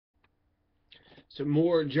So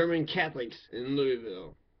more German Catholics in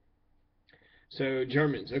Louisville. So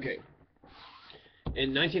Germans, okay.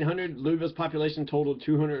 In 1900, Louisville's population totaled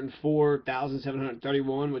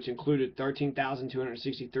 204,731, which included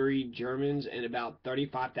 13,263 Germans and about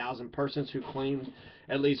 35,000 persons who claimed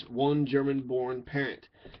at least one German-born parent.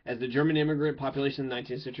 As the German immigrant population in the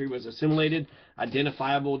 19th century was assimilated,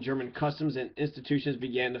 identifiable German customs and institutions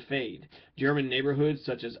began to fade. German neighborhoods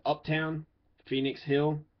such as Uptown, Phoenix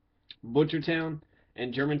Hill, Butchertown,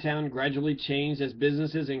 and Germantown gradually changed as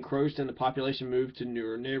businesses encroached and the population moved to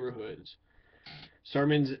newer neighborhoods.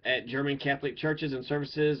 Sermons at German Catholic churches and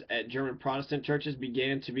services at German Protestant churches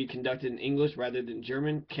began to be conducted in English rather than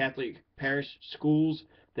German. Catholic parish schools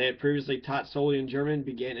that had previously taught solely in German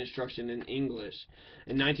began instruction in English.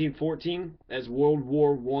 In 1914, as World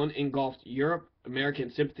War I engulfed Europe, American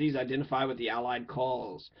sympathies identified with the Allied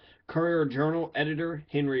cause. Courier Journal editor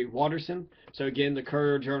Henry Watterson. So again, the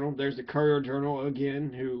Courier Journal. There's the Courier Journal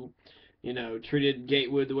again, who treated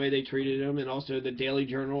Gatewood the way they treated him, and also the Daily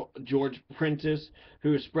Journal, George Prentice,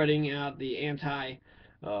 who was spreading out the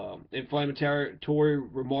anti-inflammatory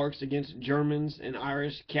remarks against Germans and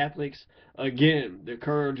Irish Catholics. Again, the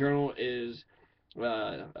Courier Journal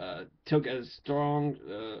took a strong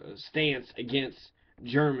stance against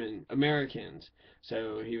German Americans.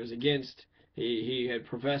 So he was against. He had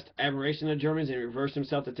professed admiration of Germans and reversed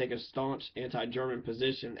himself to take a staunch anti-German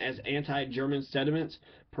position. As anti-German sentiments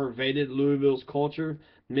pervaded Louisville's culture,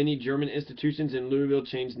 many German institutions in Louisville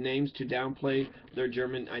changed names to downplay their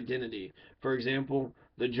German identity. For example,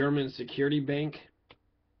 the German Security Bank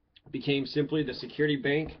became simply the Security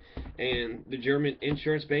Bank, and the German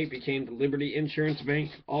Insurance Bank became the Liberty Insurance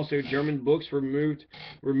Bank. Also, German books were removed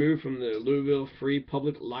from the Louisville Free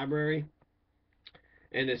Public Library,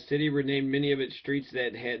 and the city renamed many of its streets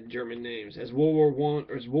that had German names. As World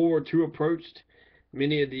War II approached,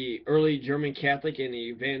 many of the early German Catholic and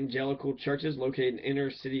evangelical churches located in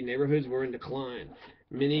inner city neighborhoods were in decline.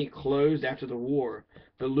 Many closed after the war.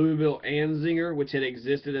 The Louisville Anzinger, which had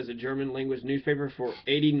existed as a German language newspaper for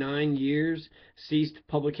 89 years, ceased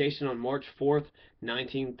publication on March 4th,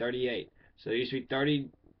 1938. So there used to be 30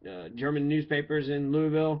 German newspapers in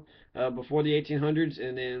Louisville before the 1800s,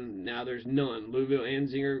 and then now there's none. Louisville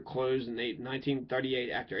Anzinger closed in 1938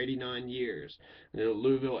 after 89 years. The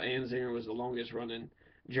Louisville Anzinger was the longest running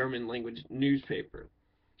German language newspaper.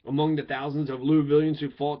 Among the thousands of Louisvillians who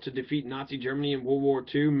fought to defeat Nazi Germany in World War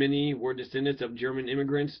II, many were descendants of German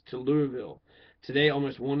immigrants to Louisville. Today,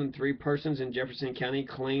 almost 1 in 3 persons in Jefferson County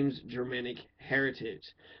claims Germanic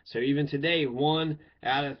heritage. So even today, 1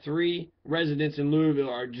 out of 3 residents in Louisville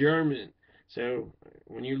are German. So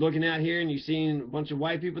when you're looking out here and you're seeing a bunch of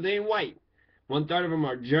white people, they ain't white. 1/3 of them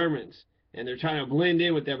are Germans, and they're trying to blend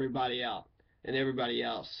in with everybody else. And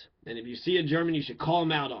if you see a German, you should call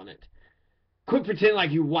them out on it. Quit pretending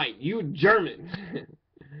like you white. You German.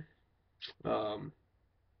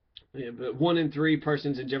 Yeah, but 1 in 3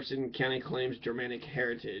 persons in Jefferson County claims Germanic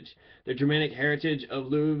heritage. The Germanic heritage of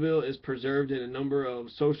Louisville is preserved in a number of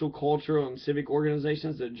social, cultural, and civic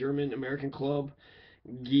organizations. The German American Club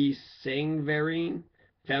Gesangverein,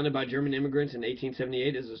 founded by German immigrants in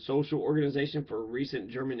 1878, is a social organization for recent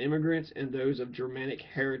German immigrants and those of Germanic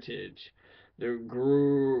heritage. The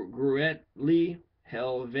Gruetli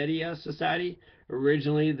Helvetia Society,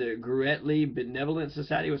 originally the Gruetli Benevolent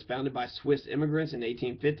Society, was founded by Swiss immigrants in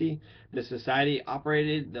 1850. The society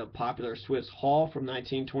operated the popular Swiss Hall from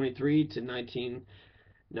 1923 to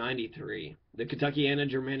 1993. The Kentuckiana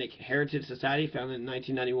Germanic Heritage Society, founded in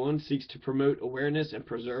 1991, seeks to promote awareness and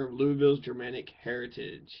preserve Louisville's Germanic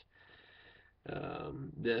heritage.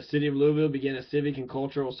 The city of Louisville began a civic and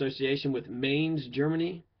cultural association with Mainz,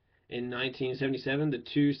 Germany, in 1977. The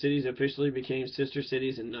 2 cities officially became sister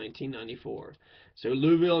cities in 1994. So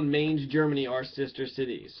Louisville and Mainz, Germany are sister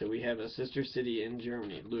cities. So we have a sister city in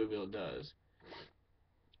Germany. Louisville does.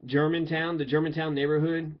 Germantown, the Germantown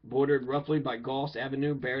neighborhood, bordered roughly by Goss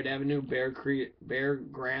Avenue, Barrett Avenue,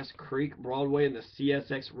 Beargrass Creek, Broadway, and the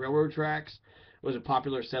CSX railroad tracks, was a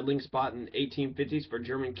popular settling spot in the 1850s for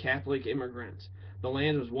German Catholic immigrants. The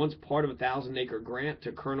land was once part of a 1,000-acre grant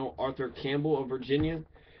to Colonel Arthur Campbell of Virginia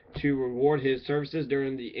to reward his services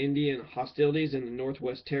during the Indian hostilities in the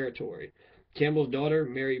Northwest Territory. Campbell's daughter,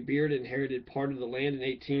 Mary Beard, inherited part of the land in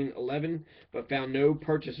 1811, but found no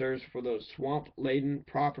purchasers for the swamp-laden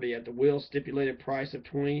property at the will's stipulated price of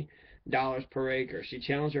 $20 per acre. She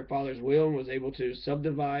challenged her father's will and was able to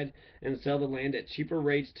subdivide and sell the land at cheaper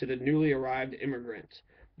rates to the newly arrived immigrants.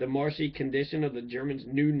 The marshy condition of the Germans'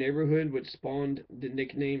 new neighborhood, which spawned the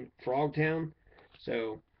nickname Frogtown.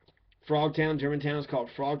 So Frogtown, Germantown, is called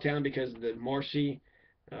Frogtown because of the marshy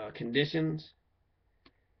conditions.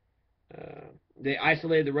 They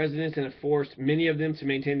isolated the residents and forced many of them to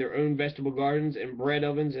maintain their own vegetable gardens and bread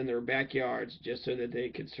ovens in their backyards just so that they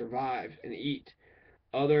could survive and eat.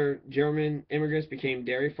 Other German immigrants became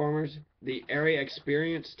dairy farmers. The area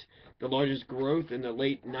experienced the largest growth in the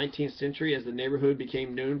late 19th century as the neighborhood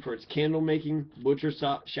became known for its candle making, butcher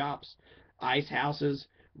shops, ice houses,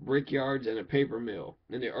 brickyards, and a paper mill.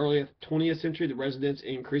 In the early 20th century, the residents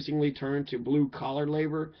increasingly turned to blue collar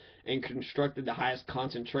labor and constructed the highest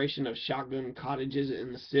concentration of shotgun cottages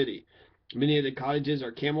in the city. Many of the cottages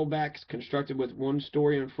are camelbacks, constructed with one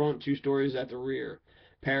story in front, two stories at the rear.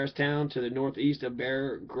 Paristown, to the northeast of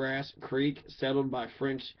Bear Grass Creek, settled by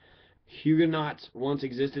French Huguenots, once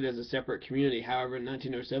existed as a separate community. However, in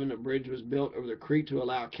 1907, a bridge was built over the creek to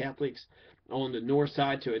allow Catholics on the north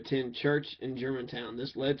side to attend church in Germantown.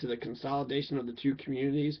 This led to the consolidation of the two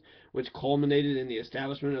communities, which culminated in the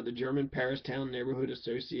establishment of the German Paristown Neighborhood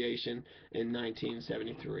Association in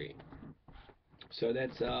 1973. So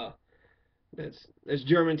that's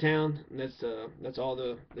Germantown. That's all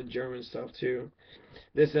the German stuff too.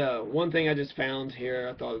 This one thing I just found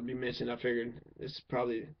here I thought would be mentioned. I figured this is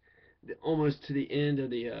probably almost to the end of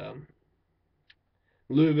the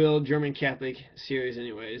Louisville German Catholic series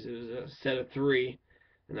anyways. It was a set of 3,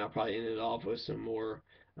 and I'll probably end it off with some more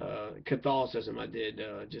Catholicism. I did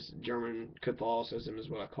just German Catholicism is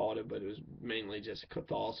what I called it, but it was mainly just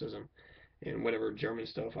Catholicism and whatever German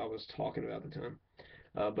stuff I was talking about at the time.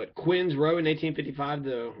 But Quinn's Row in 1855,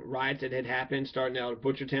 the riots that had happened, starting out of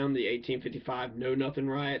Butchertown, the 1855 Know Nothing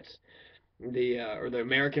riots, or the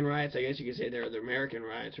American riots. I guess you could say they're the American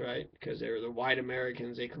riots, right? Because they were the white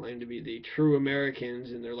Americans. They claim to be the true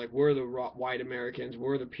Americans, and they're like, we're the white Americans,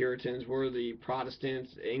 we're the Puritans, we're the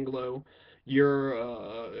Protestants, Anglo.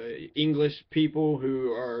 You're English people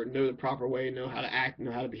who know the proper way, know how to act,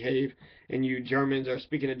 know how to behave, and you Germans are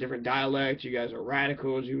speaking a different dialect. You guys are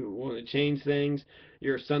radicals. You want to change things.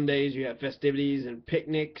 Your Sundays, you have festivities and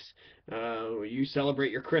picnics. You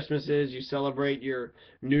celebrate your Christmases. You celebrate your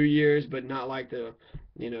New Year's, but not like the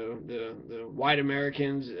white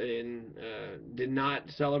Americans and did not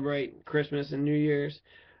celebrate Christmas and New Year's.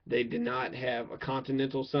 They did not have a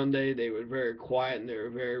continental Sunday. They were very quiet and they were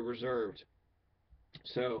very reserved.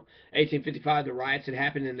 So, 1855, the riots had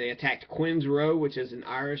happened, and they attacked Quinn's Row, which is an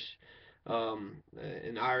Irish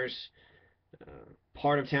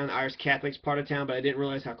part of town, Irish Catholics part of town, but I didn't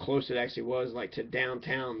realize how close it actually was, like to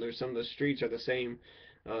downtown. There's some of the streets are the same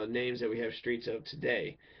names that we have streets of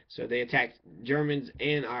today. So they attacked Germans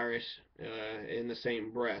and Irish in the same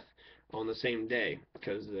breath on the same day,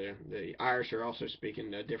 because the Irish are also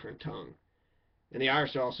speaking a different tongue. And the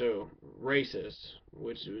Irish are also racist,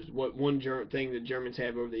 which is what one thing the Germans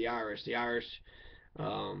have over the Irish. The Irish,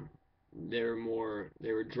 um, they were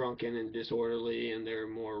drunken and disorderly, and they're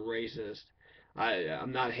more racist.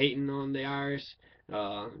 I'm not hating on the Irish,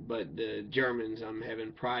 but the Germans, I'm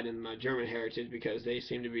having pride in my German heritage because they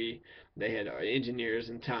had engineers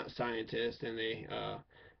and scientists, and they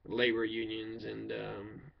labor unions, and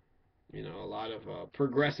a lot of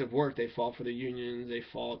progressive work. They fought for the unions. They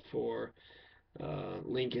fought for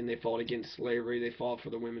Lincoln. They fought against slavery. They fought for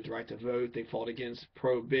the women's right to vote. They fought against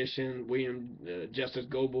prohibition. William Justice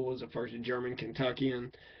Goebel was the first German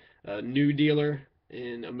Kentuckian New Dealer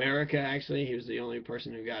in America. Actually, he was the only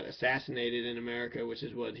person who got assassinated in America, which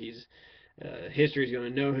is what history is going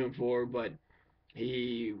to know him for. But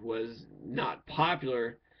he was not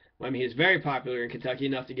popular. I mean, he was very popular in Kentucky,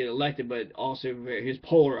 enough to get elected, but also he was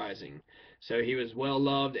polarizing. So he was well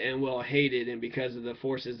loved and well hated, and because of the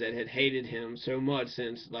forces that had hated him so much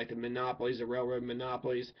since, like, the monopolies, the railroad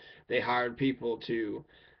monopolies, they hired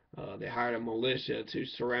they hired a militia to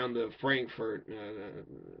surround Frankfurt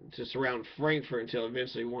until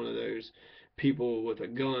eventually one of those people with a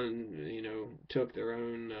gun, took their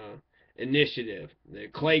own initiative. The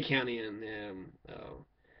Clay County and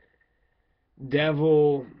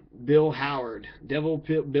Devil Bill Howard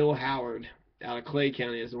out of Clay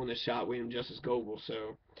County is the one that shot William Justice Goebel.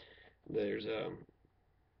 So there's a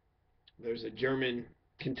German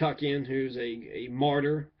Kentuckian who's a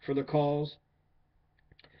martyr for the cause.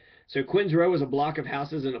 So Quinn's Row is a block of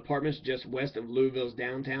houses and apartments just west of Louisville's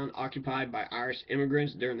downtown, occupied by Irish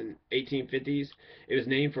immigrants during the 1850s. It was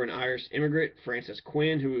named for an Irish immigrant, Francis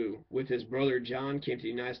Quinn, who, with his brother John, came to the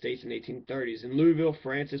United States in the 1830s. In Louisville,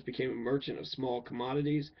 Francis became a merchant of small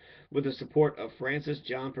commodities. With the support of Francis,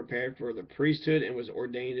 John prepared for the priesthood and was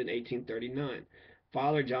ordained in 1839.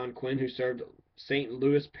 Father John Quinn, who served St.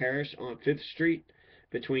 Louis Parish on 5th Street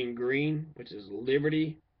between Green, which is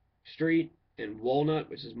Liberty Street, and Walnut,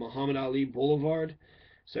 which is Muhammad Ali Boulevard.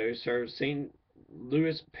 So he served St.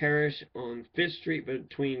 Lewis Parish on 5th Street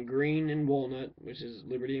between Green and Walnut, which is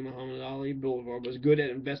Liberty and Muhammad Ali Boulevard, was good at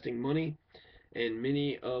investing money, and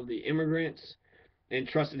many of the immigrants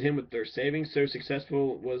entrusted him with their savings. So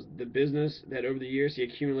successful was the business that over the years he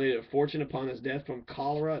accumulated a fortune. Upon his death from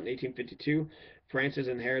cholera in 1852, Francis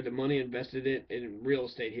inherited the money and invested it in real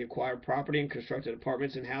estate. He acquired property and constructed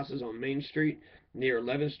apartments and houses on Main Street near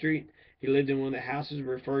 11th Street. He lived in one of the houses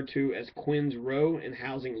referred to as Quinn's Row, and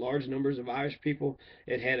housing large numbers of Irish people.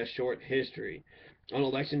 It had a short history. On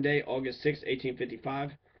election day, August 6,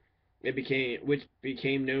 1855, which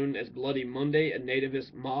became known as Bloody Monday. A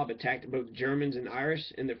nativist mob attacked both Germans and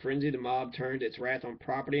Irish. In the frenzy, the mob turned its wrath on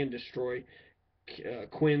property and destroyed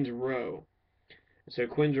Quinn's Row. So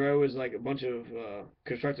Quinn's Row is like a bunch of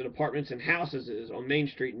constructed apartments and houses on Main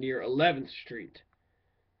Street near 11th Street.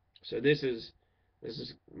 So this is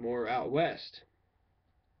more out west.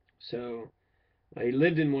 So he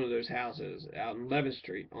lived in one of those houses out in 11th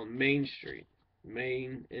Street on Main Street,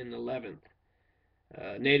 Main and 11th.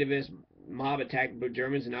 Nativist mob attacked both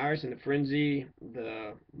Germans and Irish. In the frenzy,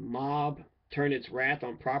 the mob turned its wrath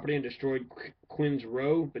on property and destroyed Quinn's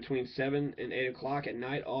Row between 7 and 8 o'clock at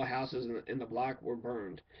night. All houses in the block were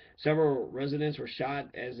burned. Several residents were shot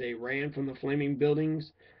as they ran from the flaming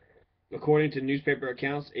buildings. According to newspaper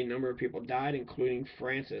accounts, a number of people died, including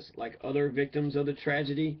Francis. Like other victims of the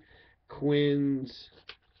tragedy, Quinn's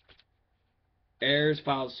heirs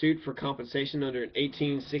filed suit for compensation under an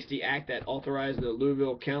 1860 act that authorized the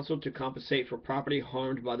Louisville Council to compensate for property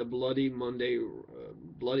harmed by the Bloody Monday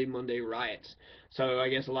riots. So I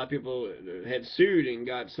guess a lot of people had sued and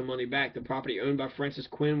got some money back. The property owned by Francis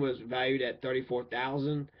Quinn was valued at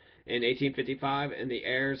 $34,000 in 1855, and the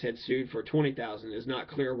heirs had sued for $20,000. It's not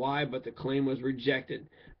clear why, but the claim was rejected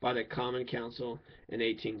by the Common Council in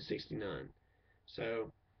 1869.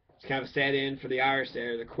 So it's kind of a sad end for the Irish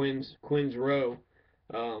there, the Quinn's Row.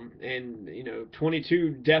 And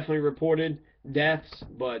 22 definitely reported deaths,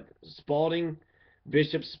 but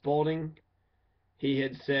Bishop Spalding, he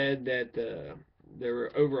had said that there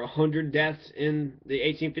were over 100 deaths in the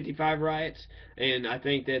 1855 riots, and I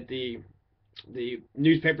think that the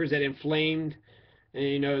newspapers that inflamed,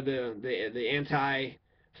 the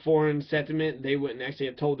anti-foreign sentiment, they wouldn't actually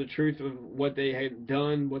have told the truth of what they had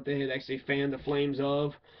done, what they had actually fanned the flames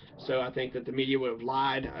of. So I think that the media would have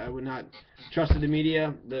lied. I would not trust the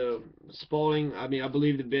media. The Spalding, I mean, I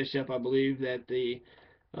believe the bishop. I believe that it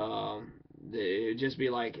would just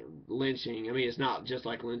be like lynching. I mean, it's not just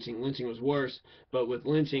like lynching. Lynching was worse, but with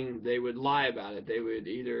lynching, they would lie about it. They would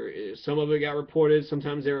either, some of it got reported.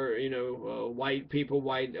 Sometimes there were, white people,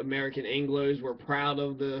 white American Anglos were proud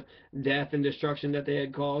of the death and destruction that they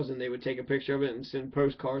had caused, and they would take a picture of it and send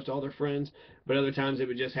postcards to all their friends. But other times it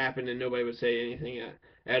would just happen and nobody would say anything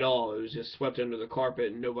at all. It was just swept under the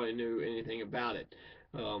carpet and nobody knew anything about it.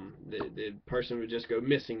 The person would just go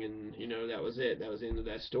missing, and that was it. That was the end of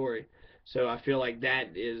that story. So I feel like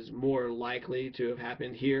that is more likely to have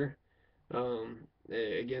happened here,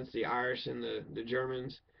 against the Irish and the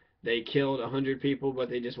Germans. They killed 100 people, but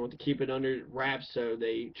they just want to keep it under wraps, so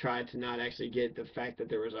they tried to not actually get the fact that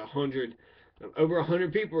there was over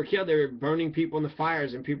 100 people were killed. They were burning people in the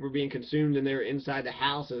fires, and people were being consumed, and they were inside the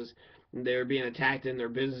houses. And they were being attacked in their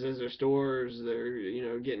businesses, their stores.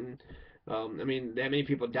 They're getting, I mean, that many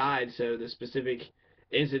people died, so the specific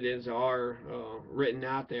incidents are written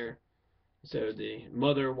out there. So the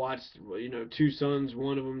mother watched, two sons,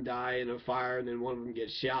 one of them die in a fire, and then one of them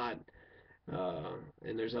gets shot.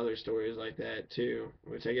 And there's other stories like that too,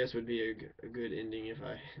 which I guess would be a good ending if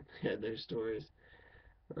I had those stories.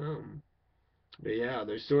 Um, but yeah,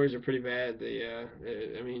 their stories are pretty bad.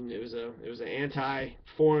 I mean, it was an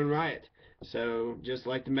anti-foreign riot. So just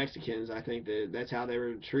like the Mexicans, I think that's how they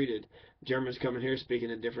were treated. Germans coming here speaking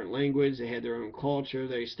a different language. They had their own culture.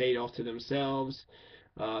 They stayed off to themselves.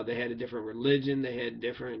 They had a different religion. They had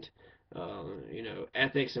different,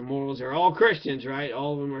 ethics and morals. They're all Christians, right?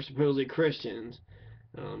 All of them are supposedly Christians,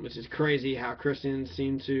 which is crazy how Christians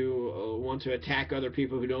seem to want to attack other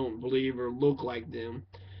people who don't believe or look like them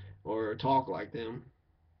or talk like them.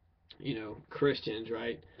 Christians,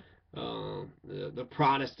 right? The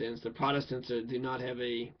Protestants do not have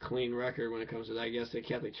a clean record when it comes to that. I guess the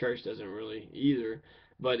Catholic Church doesn't really either.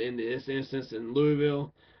 But in this instance, in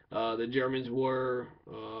Louisville, the Germans were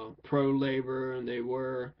pro-labor, and they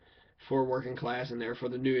were for working class, and they're for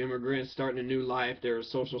the new immigrants starting a new life. They were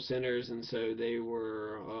social centers, and so they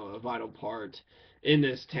were a vital part in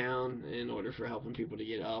this town in order for helping people to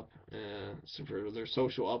get up, so for their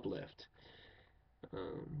social uplift.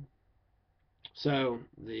 Um, so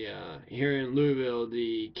here in Louisville,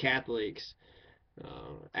 the Catholics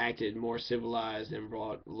acted more civilized and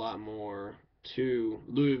brought a lot more to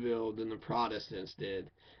Louisville than the Protestants did,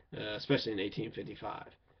 especially in 1855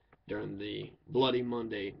 during the Bloody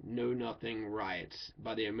Monday Know Nothing riots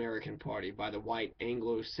by the American Party, by the white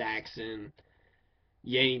Anglo-Saxon,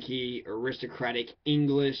 Yankee, aristocratic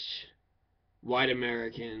English, white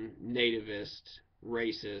American, nativist,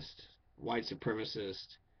 racist, white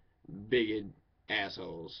supremacist, bigoted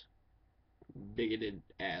assholes. Bigoted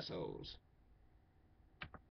assholes.